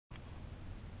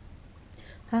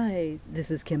Hi,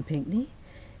 this is Kim Pinkney,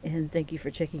 and thank you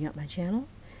for checking out my channel.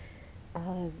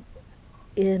 Uh,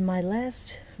 in my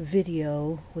last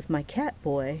video with my cat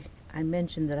boy, I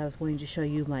mentioned that I was going to show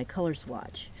you my color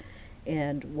swatch.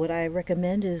 And what I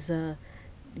recommend is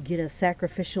get a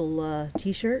sacrificial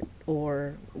t-shirt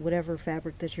or whatever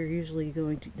fabric that you're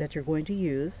going to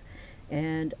use.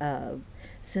 And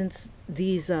since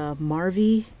these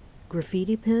Marvy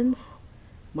graffiti pens,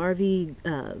 Marvy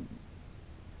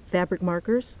fabric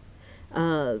markers.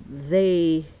 And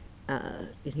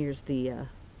here's the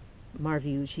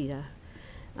Marvy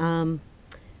Uchida.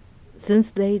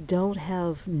 Since they don't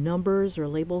have numbers or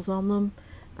labels on them,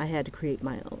 I had to create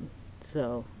my own.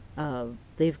 So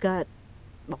they've got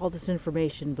all this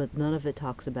information, but none of it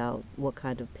talks about what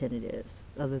kind of pen it is,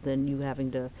 other than you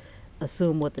having to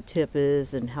assume what the tip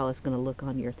is and how it's going to look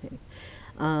on your thing,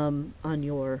 on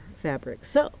your fabric.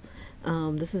 So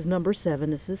this is number 7.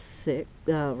 This is 6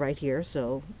 right here.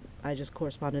 So I just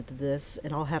corresponded to this,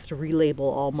 and I'll have to relabel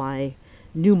all my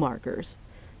new markers.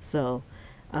 So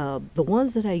the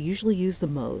ones that I usually use the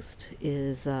most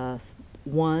is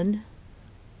 1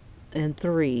 and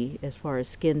 3 as far as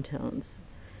skin tones.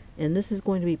 And this is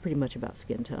going to be pretty much about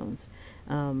skin tones.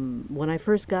 When I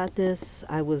first got this,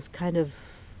 I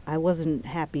wasn't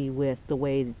happy with the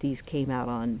way that these came out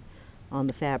on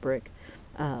the fabric.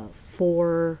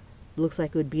 4 looks like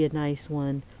it would be a nice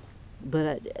one,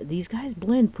 but these guys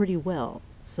blend pretty well.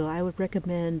 So I would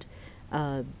recommend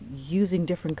using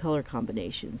different color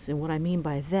combinations. And what I mean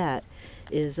by that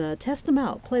is test them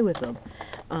out, play with them.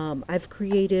 I've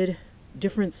created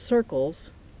different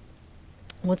circles.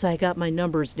 Once I got my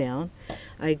numbers down,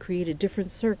 I created different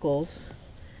circles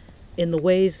in the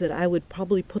ways that I would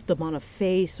probably put them on a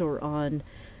face or on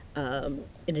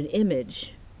in an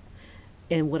image.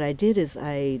 And what I did is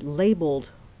I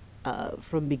labeled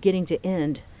from beginning to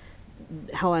end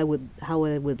how I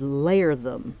would layer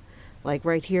them. Like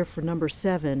right here for number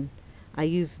 7, I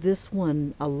use this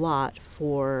one a lot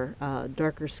for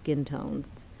darker skin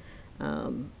tones,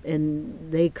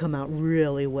 and they come out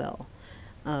really well.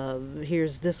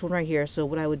 Here's this one right here. So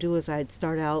what I would do is I'd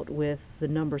start out with the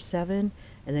number 7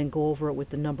 and then go over it with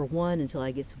the number 1 until I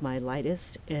get to my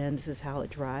lightest, and this is how it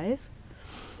dries.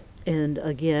 And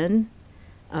again,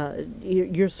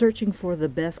 you're searching for the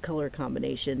best color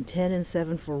combination. 10 and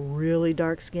 7 for really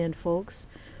dark skinned folks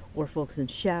or folks in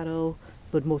shadow,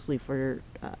 but mostly for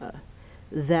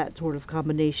that sort of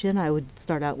combination. I would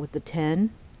start out with the 10,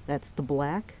 that's the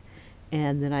black,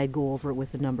 and then I'd go over it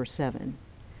with the number 7.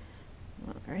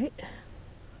 All right.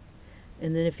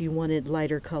 And then if you wanted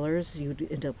lighter colors, you'd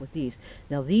end up with these.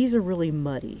 Now these are really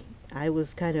muddy. I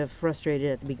was kind of frustrated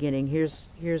at the beginning.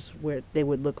 Here's where they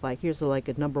would look like. Here's like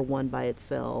a number 1 by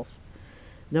itself.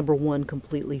 Number 1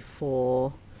 completely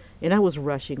full. And I was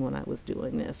rushing when I was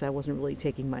doing this. I wasn't really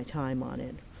taking my time on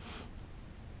it.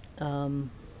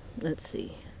 Let's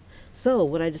see. So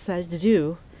what I decided to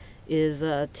do is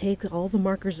take all the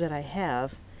markers that I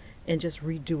have and just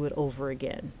redo it over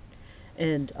again.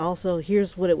 And also,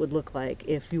 here's what it would look like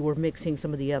if you were mixing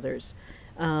some of the others.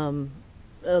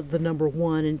 The number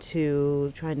 1 and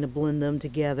 2, trying to blend them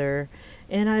together.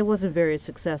 And I wasn't very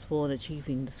successful in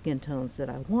achieving the skin tones that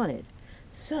I wanted.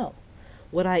 So,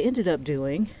 what I ended up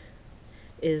doing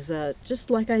is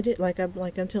just like I did, like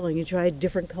I'm telling you, try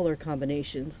different color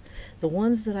combinations. The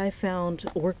ones that I found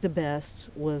worked the best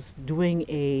was doing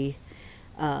a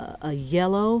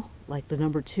yellow, like the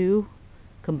number 2,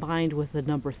 combined with the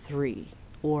number 3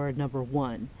 or number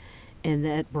 1, and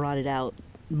that brought it out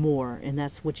more. And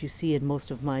that's what you see in most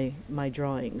of my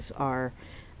drawings are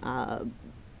a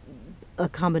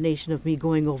combination of me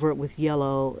going over it with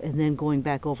yellow and then going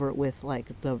back over it with like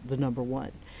the number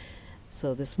 1.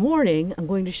 So this morning I'm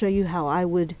going to show you how I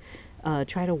would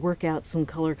try to work out some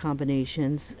color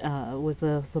combinations with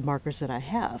the markers that I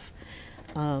have.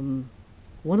 One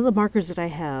of the markers that I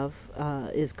have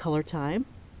is Color Time.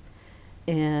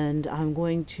 And I'm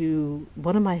going to,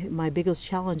 one of my biggest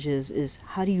challenges is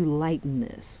how do you lighten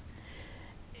this?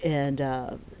 And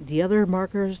the other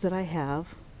markers that I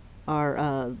have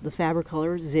are the fabric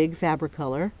color, Zig fabric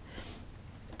color.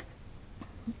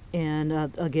 And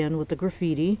again with the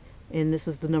graffiti, and this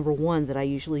is the number 1 that I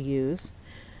usually use.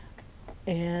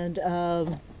 And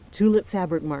tulip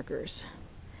fabric markers.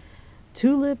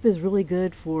 Tulip is really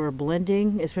good for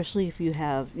blending, especially if you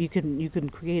have, you can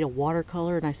create a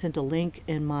watercolor, and I sent a link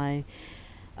in my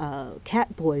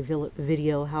cat boy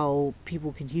video how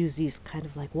people could use these kind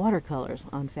of like watercolors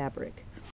on fabric.